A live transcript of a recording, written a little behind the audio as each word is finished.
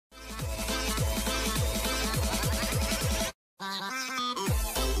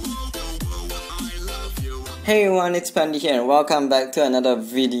Hey everyone, it's Pandie here and welcome back to another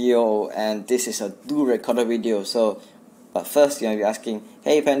video, and this is a do recorder video. But first you're gonna be asking,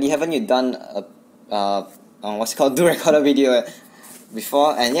 hey Pandie, haven't you done a what's it called, do recorder video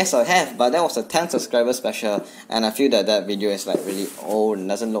before? And yes, I have, but that was a 10 subscriber special, and I feel that video is like really old and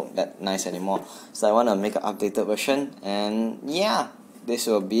doesn't look that nice anymore. So I want to make an updated version, and yeah, this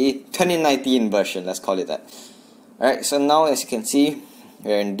will be 2019 version, let's call it that. Alright, so now as you can see,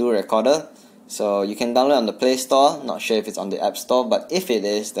 we're in do recorder. So you can download on the Play Store. Not sure if it's on the App Store, but if it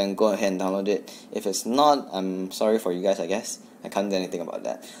is, then go ahead and download it. If it's not, I'm sorry for you guys, I guess. I can't do anything about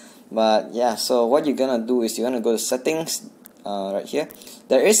that. But yeah, so what you're gonna do is you're gonna go to settings, right here.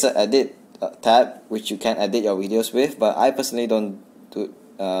 There is an edit tab which you can edit your videos with, but I personally don't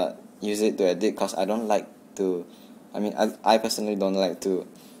use it to edit because I don't like to. I personally don't like to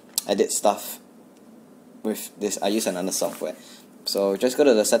edit stuff with this. I use another software. So just go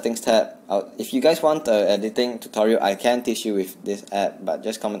to the settings tab. If you guys want an editing tutorial, I can teach you with this app, but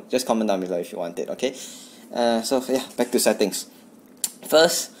just comment down below if you want it, okay? So yeah, back to settings.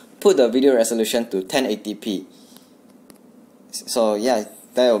 First, put the video resolution to 1080p. So yeah,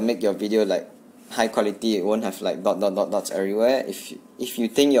 that will make your video like high quality. It won't have like dots everywhere. If you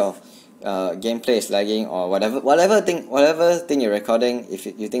think your gameplay is lagging or whatever thing you're recording, if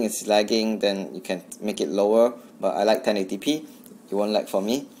you think it's lagging, then you can make it lower. But I like 1080p. It won't lag for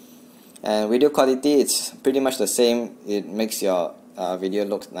me. And video quality, it's pretty much the same. It makes your video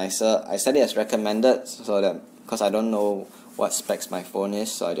look nicer. I set it as recommended so that because I don't know what specs my phone is,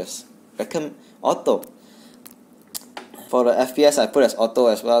 so I just recommend auto. For the FPS, I put as auto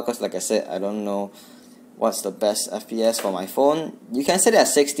as well because, like I said, I don't know what's the best FPS for my phone. You can set it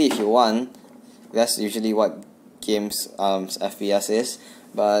as 60 if you want. That's usually what games FPS is.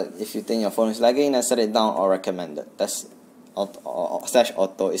 But if you think your phone is lagging, then set it down or recommended. That's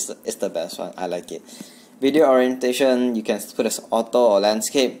 /auto is the best one. I like it. Video orientation, you can put as auto or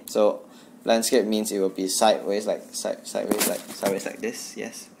landscape. So landscape means it will be sideways, like sideways like this.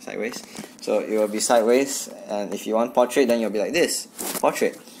 Yes, sideways. So it will be sideways. And if you want portrait, then you'll be like this,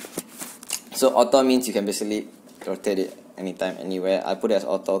 portrait. So auto means you can basically rotate it anytime, anywhere. I put it as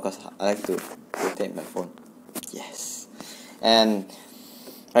auto because I like to rotate my phone. Yes. And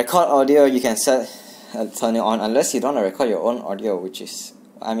record audio, you can turn it on unless you don't want to record your own audio, which is,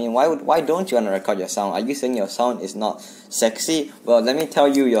 why don't you want to record your sound? Are you saying your sound is not sexy? Well, let me tell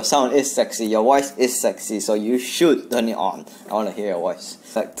you, your sound is sexy, your voice is sexy, so you should turn it on. I want to hear your voice.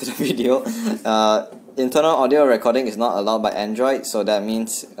 Back to the video. Internal audio recording is not allowed by Android, so that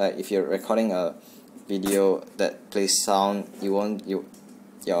means if you're recording a video that plays sound,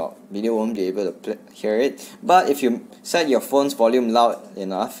 your video won't be able to hear it. But if you set your phone's volume loud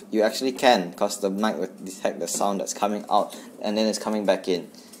enough, you actually can, because the mic will detect the sound that's coming out and then it's coming back in.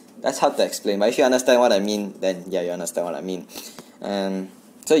 That's hard to explain, but if you understand what I mean, then yeah, you understand what I mean. And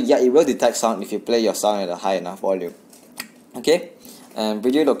so yeah, it will detect sound if you play your sound at a high enough volume. Okay, and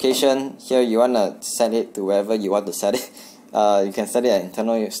video location, here you want to set it to wherever you want to set it. You can set it at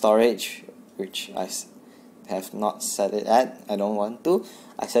internal storage, which I have not set it at. I don't want to.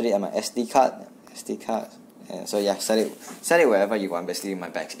 I set it at my SD card. And so yeah, set it wherever you want. Basically, my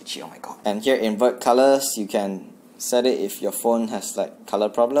bag's itchy. Oh my god. And here, invert colors. You can set it if your phone has like color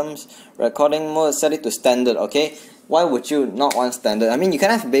problems. Recording mode, set it to standard. Okay. Why would you not want standard? I mean, you can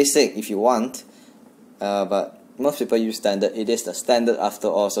have basic if you want, but most people use standard. It is the standard after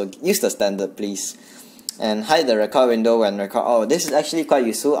all. So use the standard, please. And hide the record window when record. Oh, this is actually quite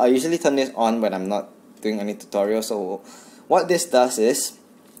useful. I usually turn this on when I'm not doing any tutorial. So what this does is,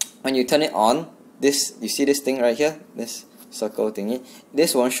 when you turn it on, you see this thing right here, this circle thingy,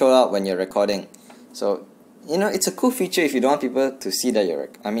 this won't show up when you're recording. So it's a cool feature if you don't want people to see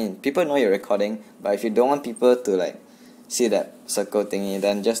that people know you're recording, but if you don't want people to like see that circle thingy,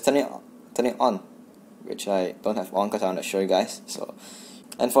 then just turn it on, which I don't have on because I want to show you guys. So,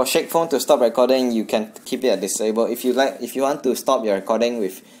 and for shake phone to stop recording, you can keep it at disable. If you want to stop your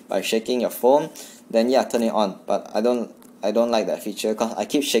recording by shaking your phone, then yeah, turn it on. But I don't like that feature because I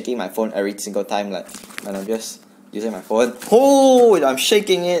keep shaking my phone every single time, like when I'm just using my phone. Oh, I'm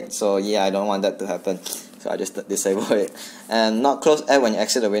shaking it. So yeah, I don't want that to happen. So I just disable it. And not close app when you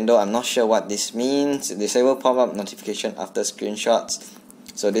exit the window. I'm not sure what this means. Disable pop-up notification after screenshots.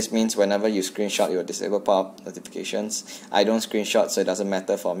 So this means whenever you screenshot, you will disable pop-up notifications. I don't screenshot, so it doesn't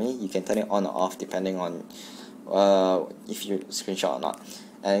matter for me. You can turn it on or off depending on if you screenshot or not.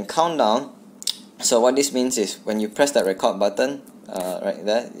 And countdown. So what this means is when you press that record button right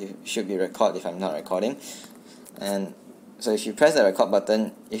there, it should be record if I'm not recording. And so if you press the record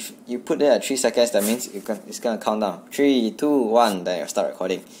button, if you put it at 3 seconds, that means it's gonna count down. 3, 2, 1, then you'll start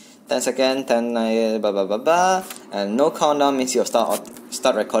recording. 10 seconds, 10, blah blah blah blah, and no countdown means you'll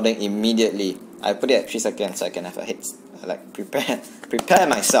start recording immediately. I put it at 3 seconds so I can have a hit, like prepare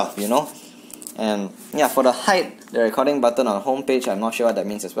myself, you know. And yeah, for the hide the recording button on the home page, I'm not sure what that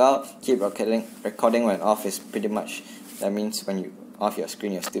means as well. Keep recording when off is pretty much, that means when you off your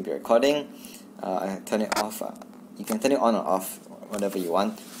screen you'll still be recording. I turn it off. You can turn it on or off, whatever you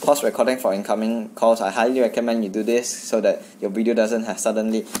want. Pause recording for incoming calls. I highly recommend you do this so that your video doesn't have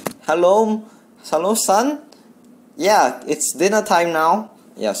suddenly, hello son, yeah, it's dinner time now.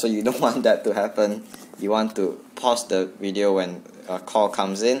 Yeah, so you don't want that to happen. You want to pause the video when a call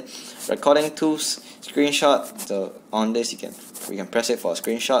comes in. Recording tools, screenshot. So on this we can press it for a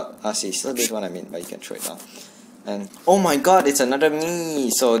screenshot. See, so this is what I mean, but you can throw it down. And oh my god, it's another me.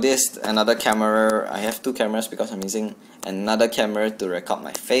 So this another camera. I have two cameras because I'm using another camera to record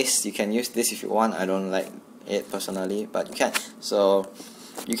my face. You can use this if you want. I don't like it personally, but you can. So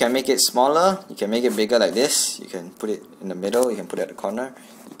you can make it smaller, you can make it bigger like this, you can put it in the middle, you can put it at the corner,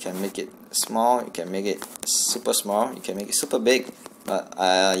 you can make it small, you can make it super small, you can make it super big, but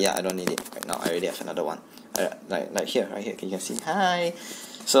yeah, I don't need it right now. I already have another one. Like here, right here, you can see. Hi.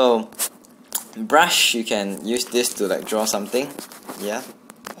 So brush, you can use this to like draw something. Yeah,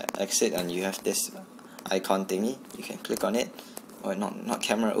 exit, and you have this icon thingy. You can click on it, or not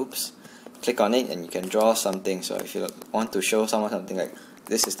camera. Oops. Click on it and you can draw something. So if you want to show someone something, like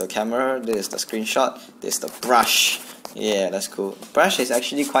this is the camera, this is the screenshot, this is the brush. Yeah, that's cool. Brush is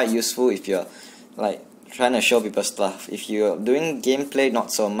actually quite useful if you're like trying to show people stuff. If you're doing gameplay,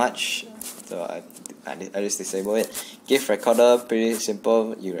 not so much. So I just disable it. GIF recorder, pretty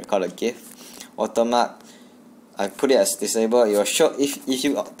simple. You record a GIF. Watermark, I put it as disabled. You'll show, if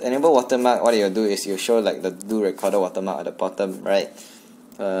you enable watermark, what you'll do is you'll show like the do recorder watermark at the bottom, right?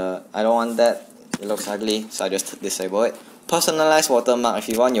 I don't want that, it looks ugly, so I just disable it. Personalized watermark, if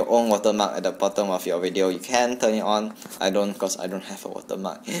you want your own watermark at the bottom of your video, you can turn it on. I don't, because I don't have a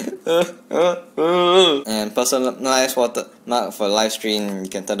watermark. And personalized watermark for live stream, you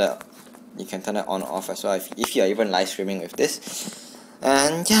can turn it on or off as well if you are even live streaming with this.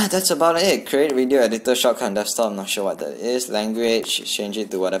 And yeah, that's about it. Create video editor shortcut on desktop, I'm not sure what that is. Language, change it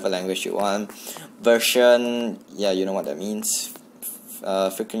to whatever language you want. Version, yeah, you know what that means.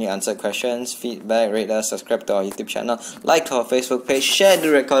 Frequently answered questions, feedback, rate us, subscribe to our YouTube channel, like our Facebook page, share the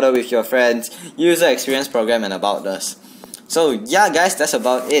recorder with your friends, user experience program, and about us. So yeah guys, that's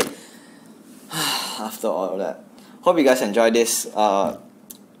about it. After all of that, hope you guys enjoyed this I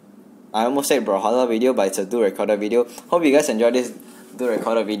almost said Brawlhalla video, but it's a do recorder video. Hope you guys enjoyed this do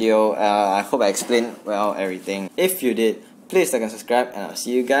recorder video. I hope I explained well everything. If you did, please like and subscribe, and I'll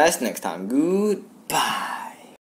see you guys next time. Goodbye.